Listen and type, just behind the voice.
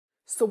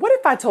So what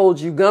if I told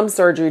you gum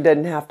surgery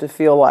doesn't have to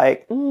feel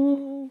like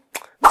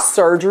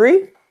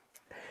surgery?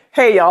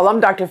 Hey y'all, I'm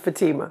Dr.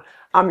 Fatima.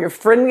 I'm your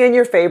friendly and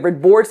your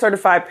favorite board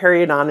certified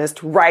periodontist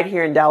right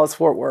here in Dallas,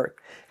 Fort Worth.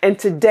 And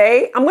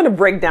today I'm going to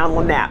break down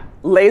LANAP,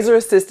 laser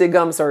assisted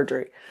gum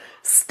surgery,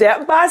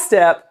 step by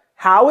step,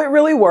 how it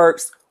really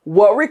works,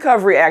 what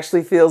recovery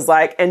actually feels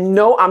like, and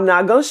no, I'm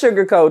not going to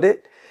sugarcoat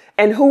it,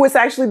 and who it's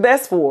actually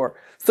best for,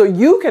 so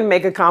you can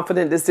make a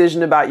confident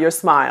decision about your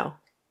smile.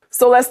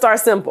 So let's start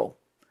simple.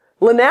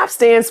 LANAP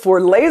stands for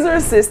Laser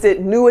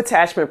Assisted New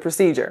Attachment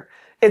Procedure.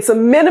 It's a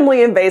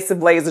minimally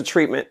invasive laser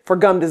treatment for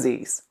gum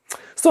disease.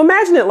 So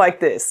imagine it like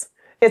this.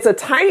 It's a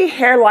tiny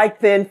hair-like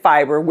thin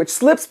fiber which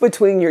slips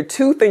between your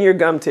tooth and your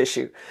gum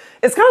tissue.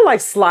 It's kind of like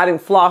sliding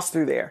floss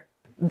through there.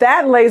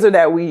 That laser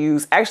that we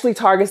use actually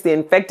targets the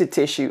infected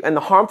tissue and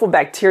the harmful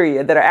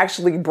bacteria that are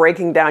actually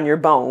breaking down your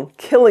bone,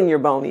 killing your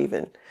bone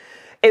even.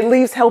 It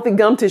leaves healthy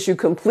gum tissue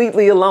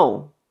completely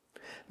alone.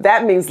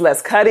 That means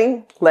less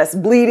cutting, less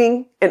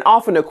bleeding, and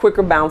often a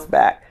quicker bounce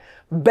back.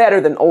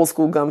 Better than old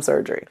school gum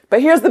surgery.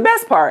 But here's the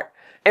best part,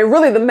 and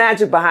really the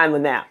magic behind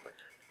LANAP.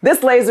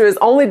 This laser is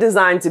only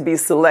designed to be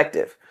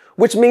selective,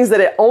 which means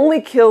that it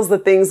only kills the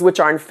things which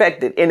are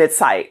infected in its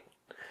site.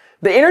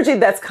 The energy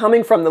that's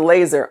coming from the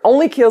laser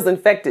only kills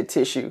infected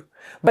tissue,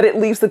 but it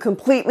leaves the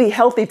completely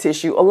healthy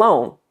tissue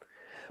alone.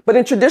 But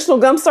in traditional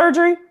gum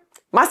surgery,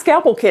 my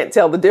scalpel can't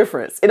tell the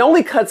difference. It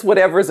only cuts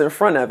whatever's in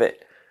front of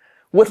it.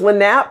 With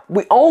LANAP,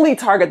 we only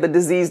target the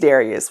diseased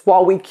areas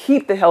while we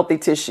keep the healthy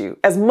tissue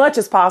as much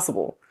as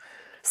possible.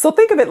 So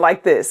think of it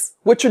like this.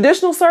 With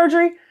traditional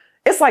surgery,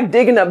 it's like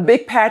digging up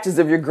big patches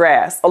of your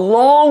grass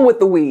along with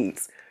the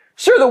weeds.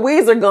 Sure, the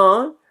weeds are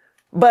gone,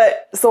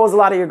 but so is a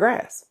lot of your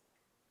grass.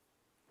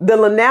 The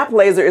LANAP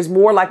laser is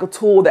more like a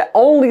tool that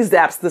only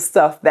zaps the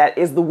stuff that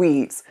is the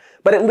weeds,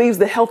 but it leaves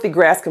the healthy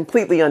grass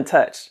completely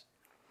untouched.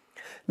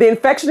 The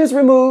infection is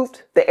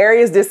removed, the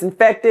area is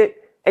disinfected,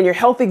 and your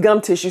healthy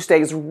gum tissue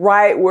stays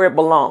right where it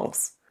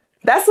belongs.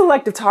 That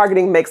selective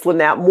targeting makes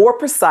LANAP more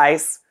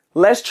precise,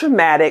 less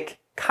traumatic,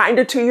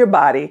 kinder to your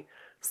body,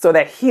 so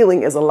that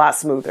healing is a lot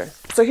smoother.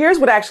 So here's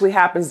what actually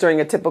happens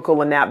during a typical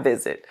LANAP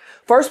visit.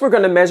 First, we're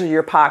going to measure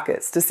your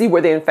pockets to see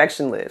where the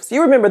infection lives.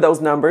 You remember those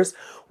numbers,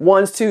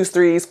 1s, 2s,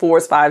 3s,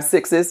 4s,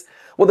 5s, 6s.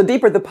 Well, the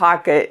deeper the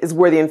pocket is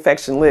where the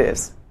infection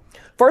lives.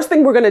 First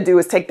thing we're going to do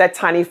is take that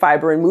tiny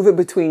fiber and move it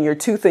between your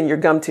tooth and your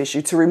gum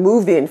tissue to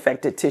remove the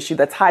infected tissue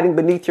that's hiding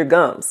beneath your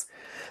gums.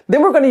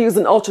 Then we're going to use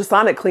an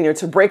ultrasonic cleaner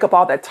to break up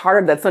all that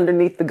tartar that's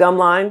underneath the gum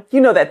line. You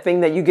know that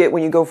thing that you get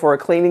when you go for a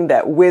cleaning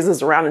that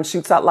whizzes around and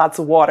shoots out lots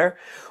of water?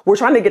 We're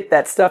trying to get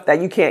that stuff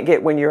that you can't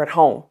get when you're at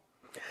home.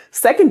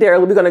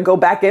 Secondarily, we're going to go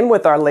back in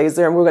with our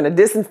laser and we're going to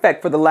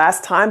disinfect for the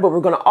last time, but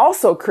we're going to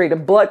also create a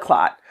blood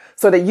clot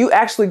so that you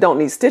actually don't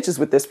need stitches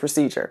with this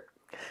procedure.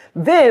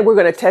 Then we're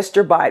going to test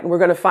your bite and we're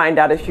going to find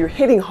out if you're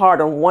hitting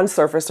hard on one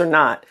surface or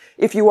not.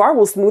 If you are,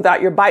 we'll smooth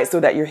out your bite so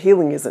that your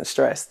healing isn't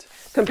stressed.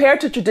 Compared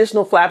to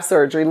traditional flap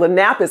surgery,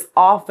 LANAP is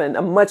often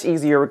a much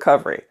easier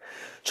recovery.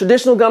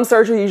 Traditional gum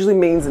surgery usually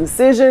means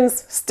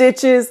incisions,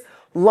 stitches,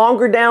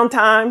 longer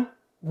downtime,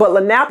 but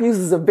LANAP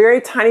uses a very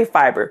tiny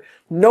fiber,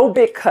 no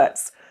big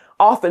cuts,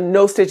 often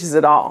no stitches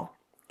at all.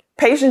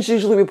 Patients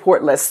usually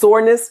report less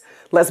soreness,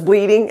 less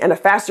bleeding, and a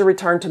faster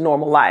return to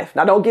normal life.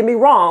 Now don't get me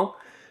wrong.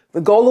 The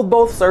goal of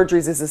both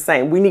surgeries is the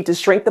same. We need to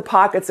shrink the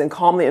pockets and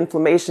calm the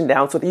inflammation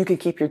down so that you can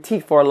keep your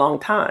teeth for a long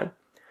time.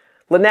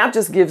 LANAP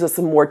just gives us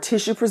a more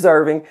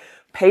tissue-preserving,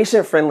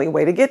 patient-friendly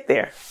way to get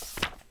there.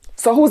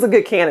 So who's a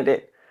good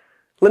candidate?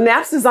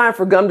 LANAP's designed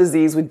for gum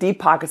disease with deep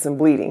pockets and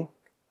bleeding,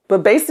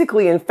 but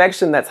basically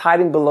infection that's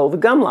hiding below the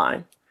gum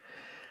line.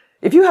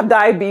 If you have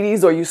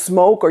diabetes or you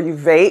smoke or you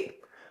vape,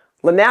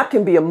 LANAP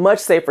can be a much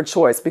safer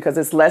choice because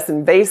it's less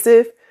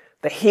invasive,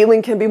 the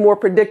healing can be more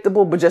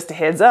predictable, but just a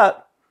heads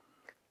up,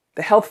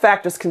 the health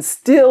factors can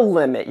still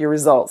limit your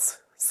results,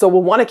 so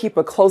we'll want to keep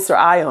a closer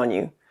eye on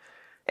you.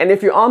 And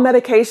if you're on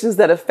medications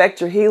that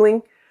affect your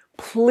healing,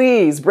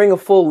 please bring a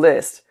full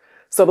list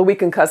so that we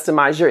can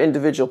customize your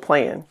individual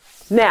plan.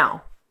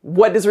 Now,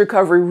 what does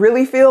recovery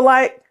really feel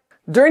like?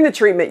 During the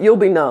treatment, you'll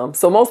be numb,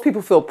 so most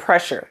people feel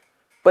pressure,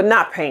 but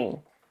not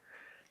pain.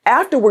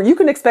 Afterward, you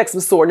can expect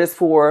some soreness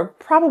for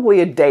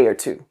probably a day or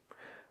two,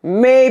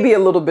 maybe a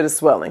little bit of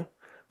swelling.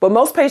 But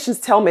most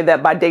patients tell me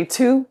that by day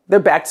 2, they're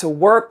back to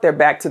work, they're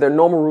back to their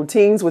normal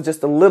routines with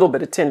just a little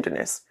bit of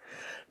tenderness.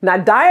 Now,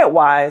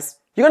 diet-wise,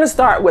 you're going to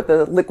start with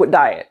a liquid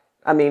diet.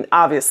 I mean,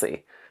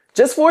 obviously.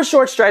 Just for a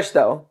short stretch,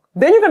 though.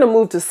 Then you're going to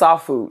move to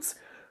soft foods.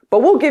 But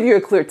we'll give you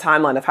a clear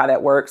timeline of how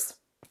that works.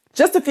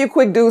 Just a few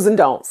quick do's and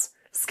don'ts.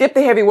 Skip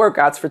the heavy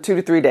workouts for 2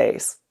 to 3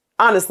 days.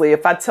 Honestly,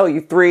 if I tell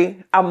you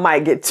 3, I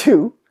might get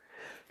 2.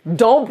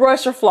 Don't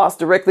brush or floss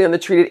directly on the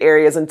treated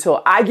areas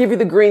until I give you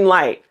the green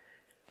light.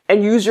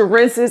 And use your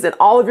rinses and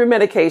all of your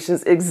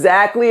medications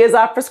exactly as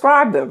I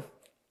prescribe them.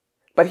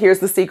 But here's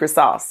the secret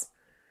sauce.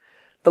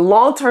 The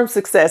long-term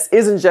success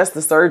isn't just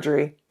the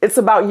surgery. It's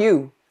about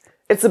you.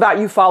 It's about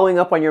you following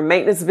up on your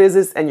maintenance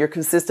visits and your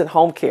consistent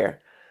home care.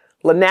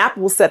 LANAP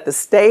will set the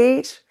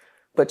stage,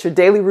 but your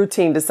daily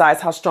routine decides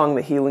how strong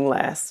the healing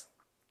lasts.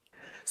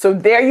 So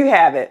there you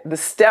have it, the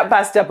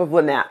step-by-step of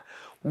LANAP.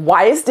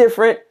 Why it's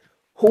different,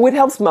 who it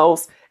helps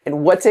most,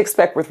 and what to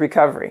expect with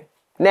recovery.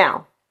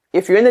 Now,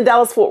 if you're in the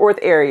Dallas-Fort Worth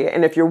area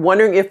and if you're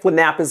wondering if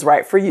LANAP is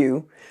right for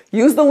you,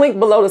 use the link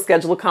below to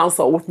schedule a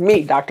consult with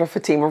me, Dr.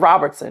 Fatima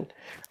Robertson,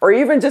 or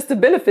even just a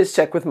benefits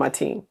check with my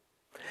team.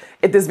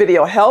 If this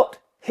video helped,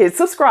 hit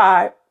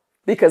subscribe,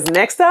 because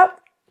next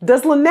up,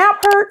 does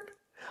LANAP hurt?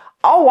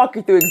 I'll walk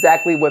you through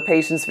exactly what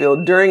patients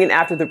feel during and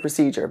after the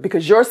procedure,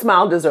 because your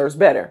smile deserves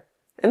better.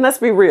 And let's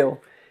be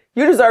real,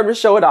 you deserve to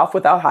show it off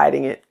without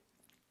hiding it.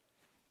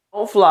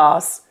 Don't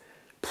floss,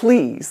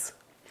 please.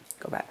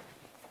 Go back.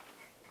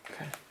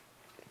 Okay.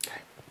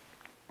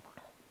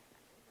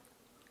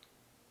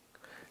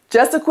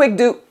 Just a quick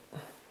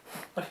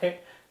Okay,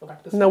 go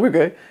back to this. No, we're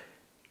good.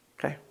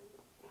 Okay.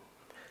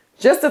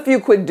 Just a few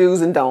quick do's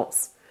and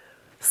don'ts.